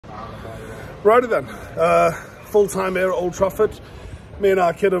Righty then, full time here at Old Trafford. Me and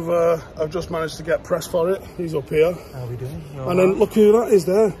our kid have just managed to get press for it. He's up here. How are we doing? And then look who that is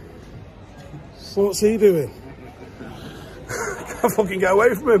there. What's he doing? Can't fucking get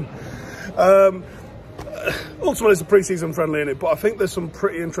away from him. Ultimately, it's a pre-season friendly, innit? But I think there's some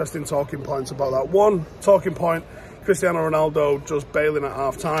pretty interesting talking points about that. One talking point: Cristiano Ronaldo just bailing at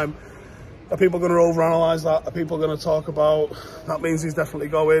half-time. Are people going to overanalyze that? Are people going to talk about that means he's definitely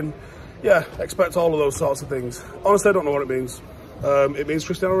going? Yeah, expect all of those sorts of things. Honestly, I don't know what it means. It means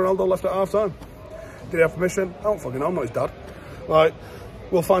Cristiano Ronaldo left at half-time. Did he have permission? I don't fucking know. I'm not his dad. Like,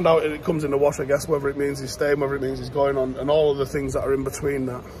 we'll find out if it comes in the wash, I guess, whether it means he's staying, whether it means he's going on, and all of the things that are in between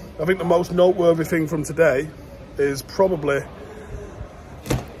that. I think the most noteworthy thing from today is probably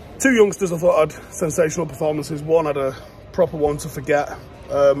two youngsters I thought had sensational performances. One had a proper one to forget,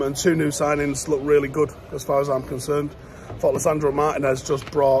 and two new signings look really good as far as I'm concerned. I thought Lisandro Martinez just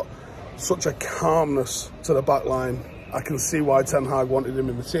brought such a calmness to the back line. I can see why Ten Hag wanted him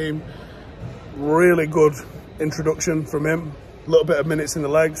in the team. Really good introduction from him. A little bit of minutes in the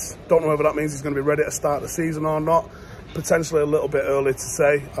legs. Don't know whether that means he's going to be ready to start the season or not. Potentially a little bit early to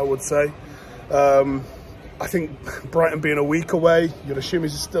say, I would say. I think Brighton being a week away, you'd assume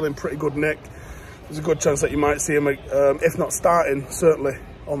he's still in pretty good nick. There's a good chance that you might see him, if not starting, certainly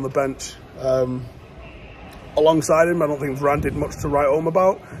on the bench. Alongside him, I don't think Varane did much to write home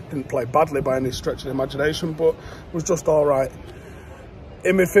about. Didn't play badly by any stretch of the imagination, but was just all right.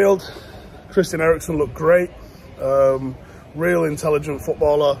 In midfield, Christian Eriksen looked great. Real intelligent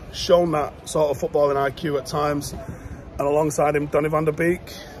footballer, shown that sort of footballing IQ at times. And alongside him, Donny van der Beek,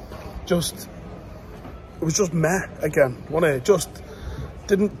 it was just meh again, wasn't it? Just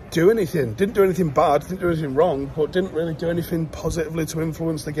didn't do anything. Didn't do anything bad, didn't do anything wrong, but didn't really do anything positively to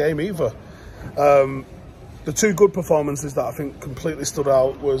influence the game either. The two good performances that I think completely stood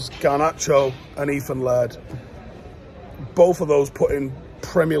out was Garnacho and Ethan Laird. Both of those put in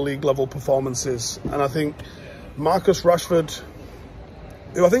Premier League level performances, and I think Marcus Rashford,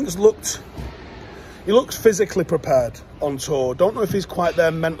 who I think he looks physically prepared on tour. Don't know if he's quite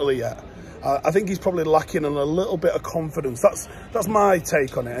there mentally yet. I think he's probably lacking in a little bit of confidence. That's my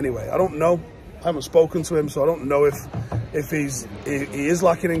take on it anyway. I don't know. I haven't spoken to him, so I don't know if he is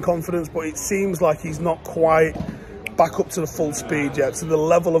lacking in confidence, but it seems like he's not quite back up to the full speed yet, to the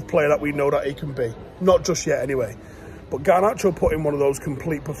level of player that we know that he can be. Not just yet anyway. But Garnacho put in one of those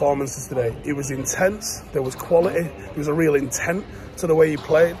complete performances today. He was intense, there was quality, there was a real intent to the way he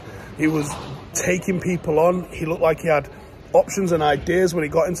played. He was taking people on. He looked like he had options and ideas when he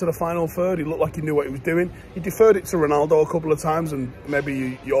got into the final third. He looked like he knew what he was doing. He deferred it to Ronaldo a couple of times, and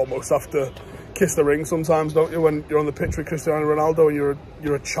maybe you almost have to kiss the ring sometimes, don't you, when you're on the pitch with Cristiano Ronaldo and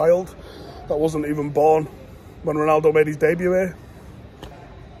you're a child that wasn't even born when Ronaldo made his debut here.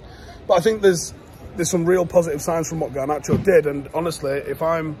 But I think there's some real positive signs from what Garnacho did, and honestly, if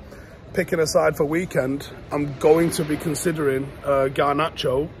I'm picking a side for weekend, I'm going to be considering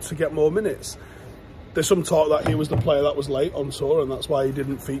Garnacho to get more minutes. There's some talk that he was the player that was late on tour and that's why he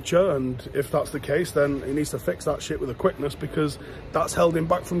didn't feature, and if that's the case, then he needs to fix that shit with a quickness, because that's held him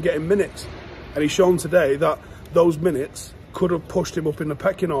back from getting minutes. And he's shown today that those minutes could have pushed him up in the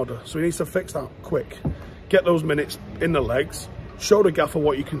pecking order. So he needs to fix that quick. Get those minutes in the legs, show the gaffer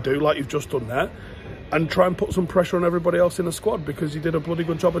what you can do, like you've just done there, and try and put some pressure on everybody else in the squad, because he did a bloody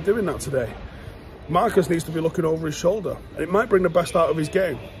good job of doing that today. Marcus needs to be looking over his shoulder, and it might bring the best out of his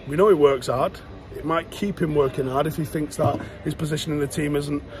game. We know he works hard. It might keep him working hard if he thinks that his position in the team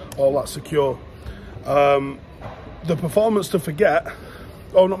isn't all that secure. The performance to forget...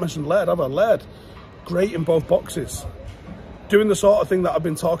 Oh, not mentioned Laird, have I? Laird, great in both boxes. Doing the sort of thing that I've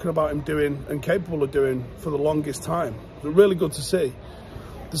been talking about him doing and capable of doing for the longest time. Really good to see.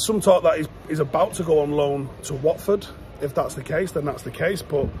 There's some talk that he's about to go on loan to Watford. If that's the case, then that's the case.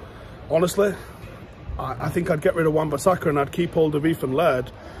 But honestly, I think I'd get rid of Wan-Bissaka and I'd keep hold of Ethan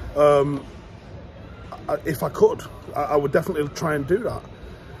Laird. If I could, I would definitely try and do that.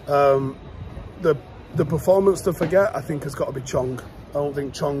 The performance to forget, I think, has got to be Chong. I don't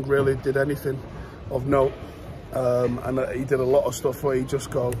think Chong really did anything of note, and he did a lot of stuff where you just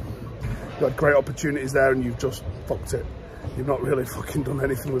go, you had great opportunities there and you've just fucked it. You've not really fucking done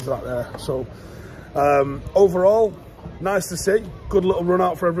anything with that there. So overall, nice to see. Good little run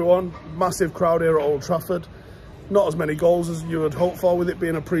out for everyone. Massive crowd here at Old Trafford. Not as many goals as you would hope for with it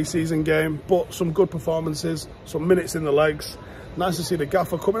being a pre-season game, but some good performances, some minutes in the legs. Nice to see the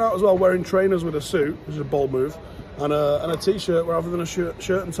gaffer coming out as well, wearing trainers with a suit, which is a bold move, and a t-shirt rather than a shirt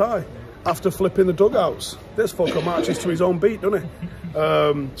and tie, after flipping the dugouts. This fucker marches to his own beat, doesn't he?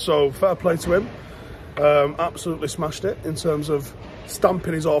 So fair play to him. Absolutely smashed it in terms of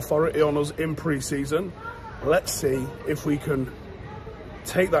stamping his authority on us in pre-season. Let's see if we can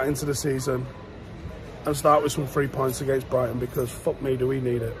take that into the season and start with some 3 points against Brighton, because fuck me, do we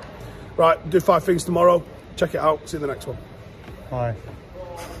need it. Right, do 5 things tomorrow. Check it out. See you in the next one. Bye.